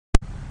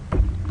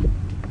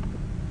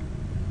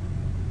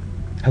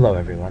Hello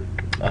everyone.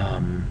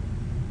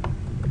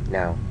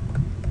 Now,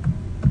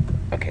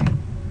 okay,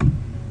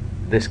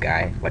 this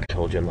guy, like I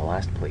told you in the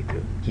last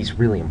playthrough, he's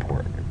really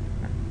important.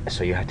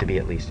 So you have to be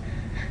at least,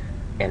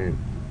 and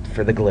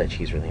for the glitch,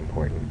 he's really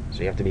important.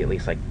 So you have to be at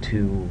least like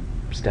 2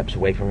 steps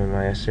away from him,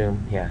 I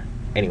assume. Yeah.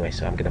 Anyway,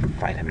 so I'm gonna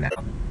fight him now.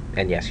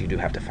 And yes, you do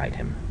have to fight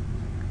him.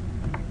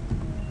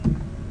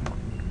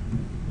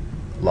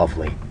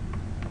 Lovely.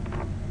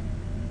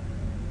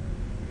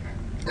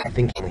 I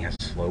think he only has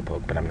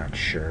Slowpoke, but I'm not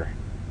sure.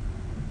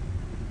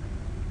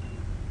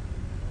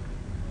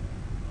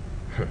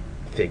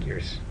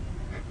 Figures.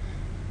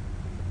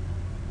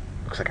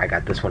 Looks like I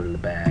got this one in the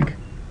bag.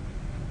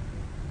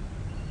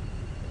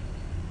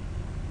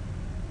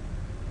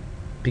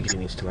 Because he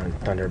needs to learn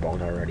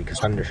Thunderbolt already, because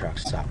Thundershock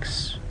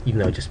sucks. Even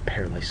though it just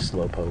paralyzes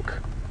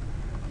Slowpoke.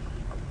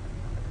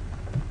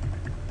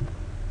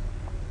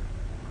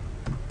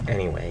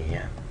 Anyway,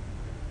 yeah.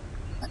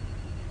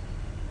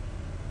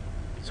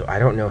 So I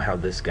don't know how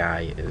this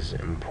guy is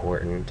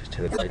important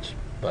to the glitch,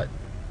 but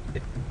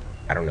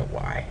I don't know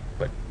why,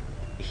 but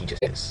he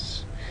just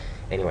is.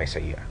 Anyway, so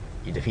you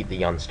defeat the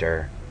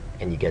youngster,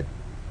 and you get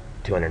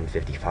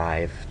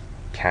 255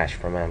 cash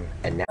from him,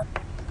 and now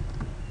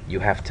you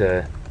have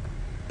to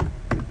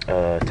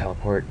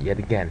teleport yet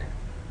again.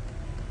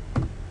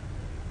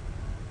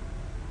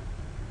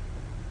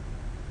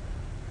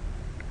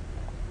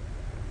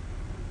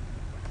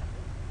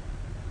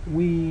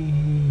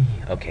 Whee!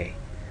 Okay.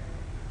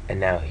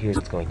 And now here's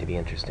what's going to be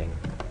interesting.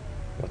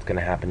 What's going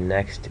to happen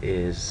next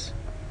is...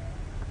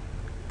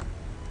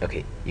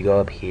 Okay, you go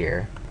up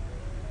here,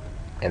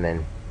 and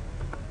then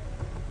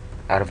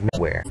out of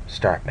nowhere,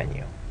 start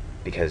menu.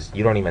 Because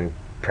you don't even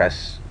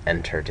press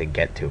enter to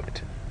get to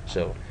it.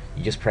 So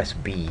you just press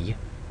B,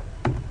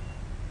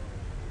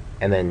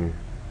 and then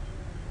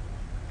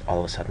all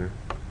of a sudden,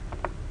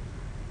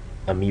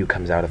 a Mew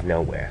comes out of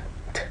nowhere.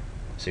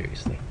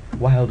 Seriously.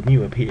 Wild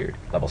Mew appeared.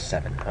 Level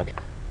 7. Okay.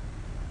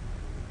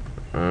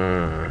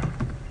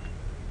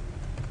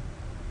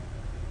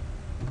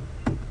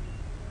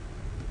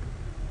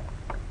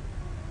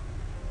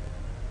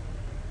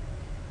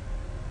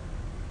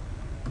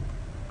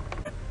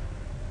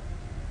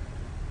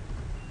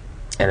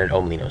 And it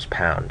only knows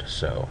pound,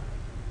 so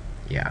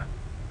yeah.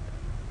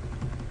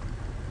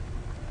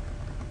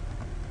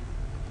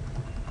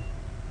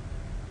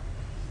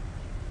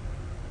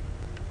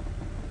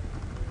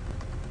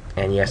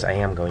 And yes, I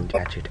am going to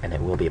catch it, and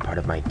it will be a part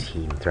of my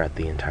team throughout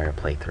the entire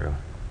playthrough.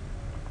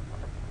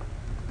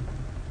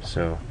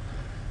 So,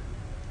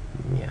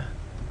 yeah.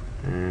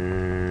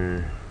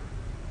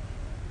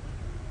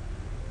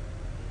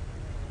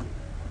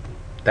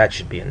 That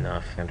should be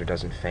enough, and it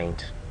doesn't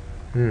faint.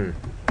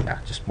 Yeah,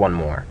 just one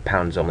more.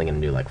 Pound's only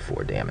gonna do like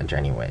 4 damage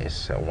anyways,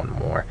 so one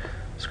more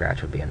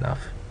scratch would be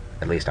enough.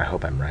 At least I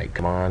hope I'm right.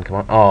 Come on, come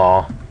on.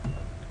 Aww.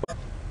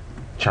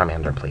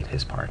 Charmander played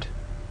his part,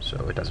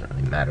 so it doesn't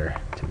really matter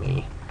to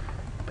me.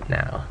 But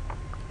now,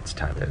 it's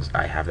time because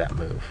I have that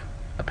move,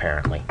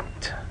 apparently.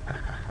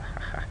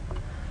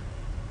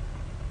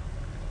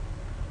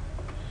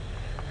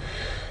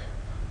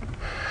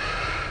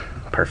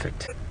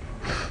 Perfect.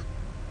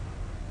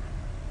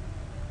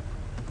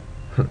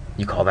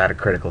 You call that a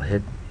critical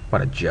hit?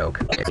 What a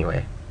joke.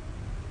 Anyway.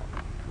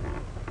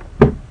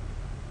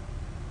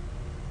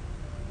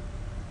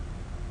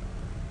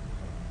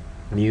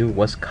 Mew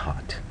was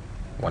caught.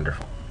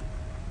 Wonderful.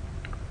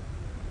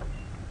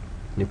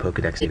 New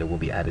Pokedex data will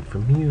be added for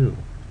Mew.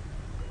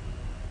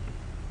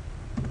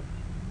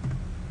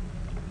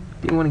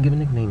 Do you want to give a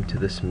nickname to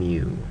this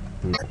Mew?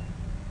 No.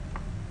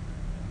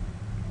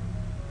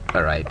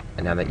 Alright,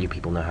 and now that you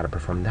people know how to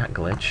perform that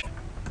glitch,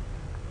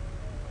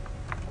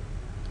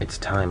 it's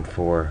time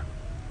for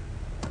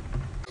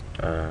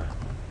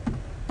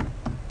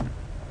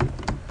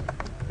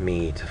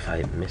me to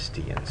fight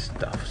Misty and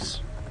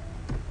stuffs.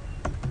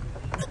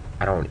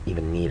 I don't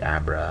even need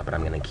Abra, but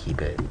I'm gonna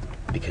keep it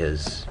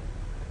because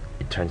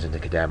it turns into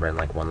Kadabra in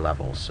like 1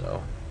 level,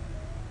 so...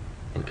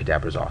 And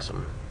Kadabra's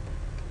awesome.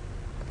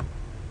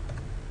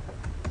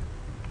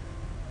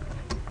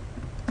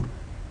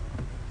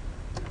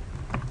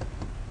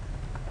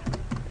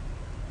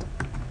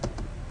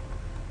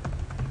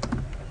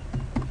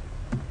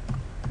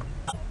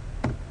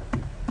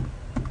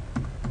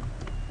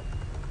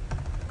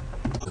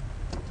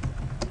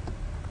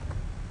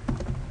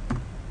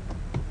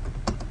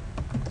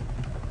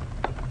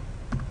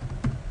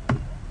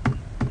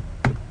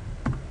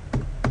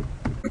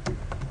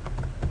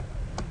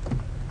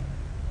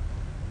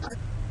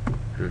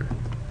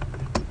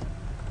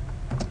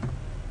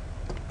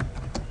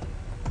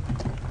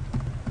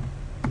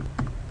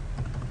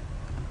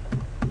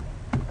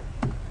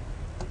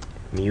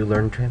 Mew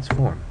learn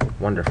transform.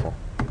 Wonderful.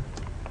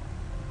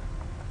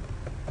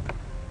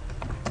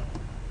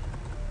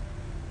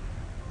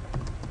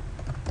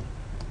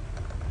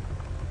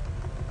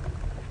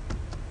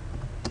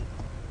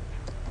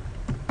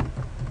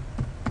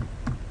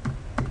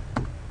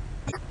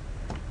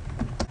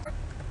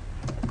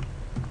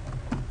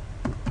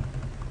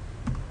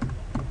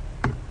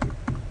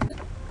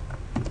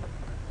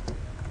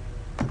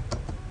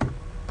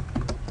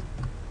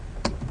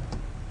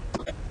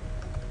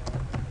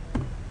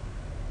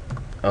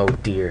 Oh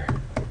dear.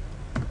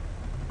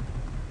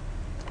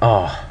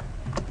 Oh.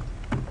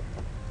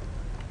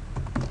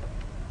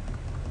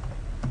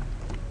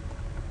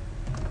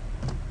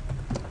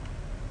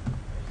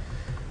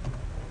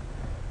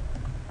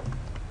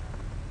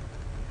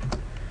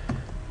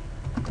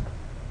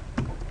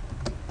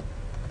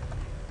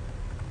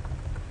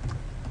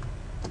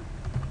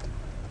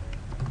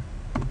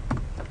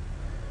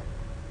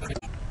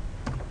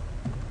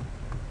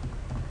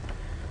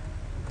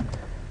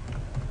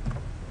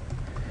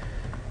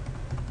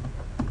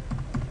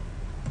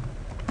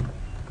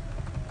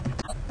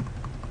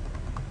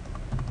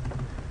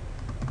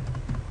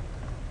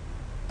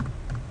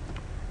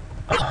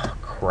 Oh,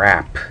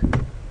 crap.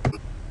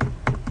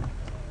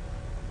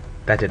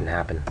 That didn't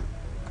happen.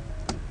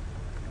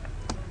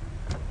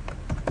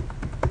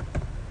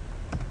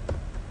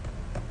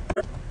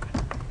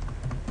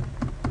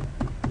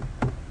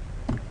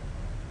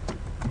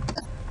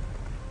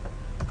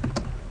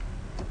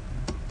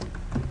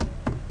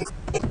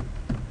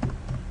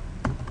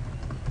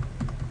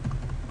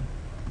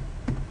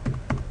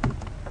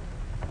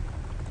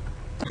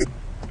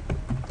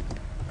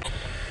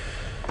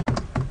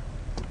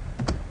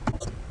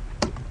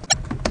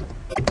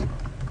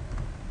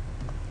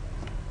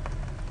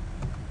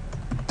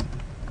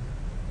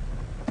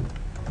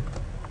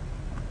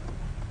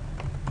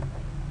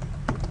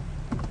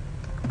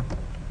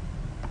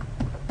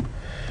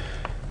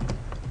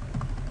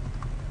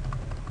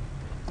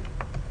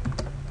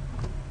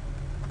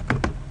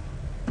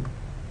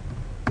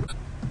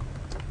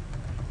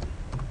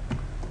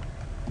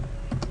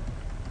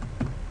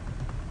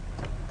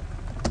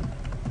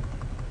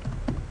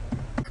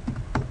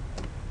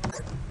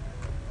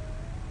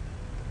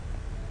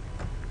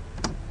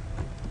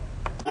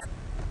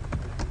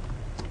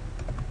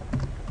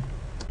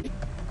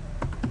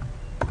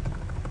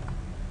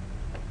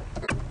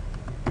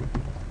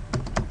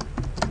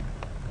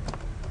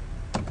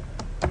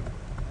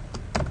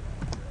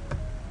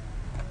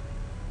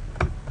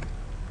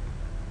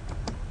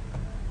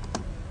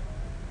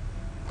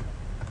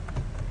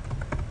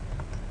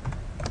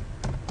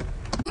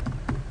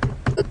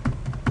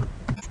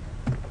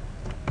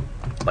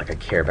 Like I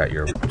care about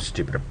your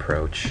stupid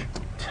approach.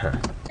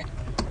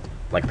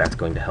 Like that's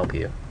going to help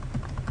you.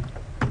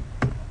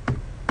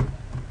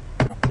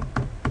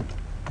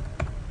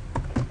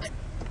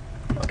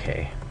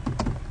 Okay.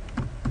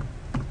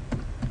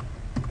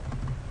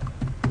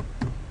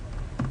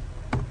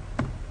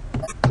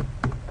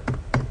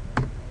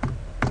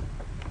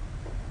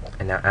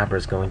 And now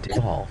Abra's going to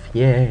evolve.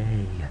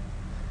 Yay!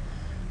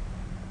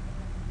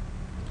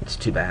 It's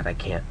too bad I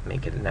can't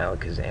make it an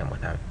Alakazam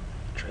without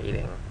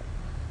trading.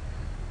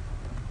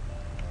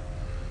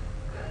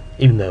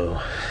 Even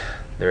though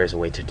there is a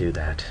way to do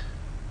that.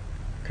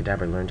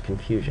 Kadabra learned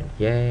Confusion.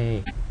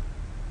 Yay!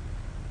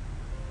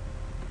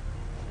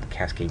 The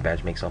Cascade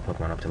Badge makes all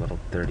Pokemon up to level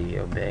 30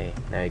 obey.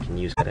 Now you can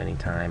use it at any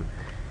time.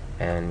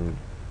 And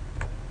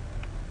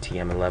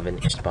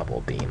TM11 is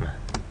Bubble Beam.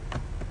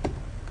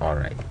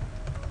 Alright.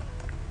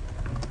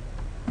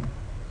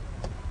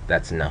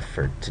 That's enough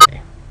for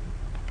today.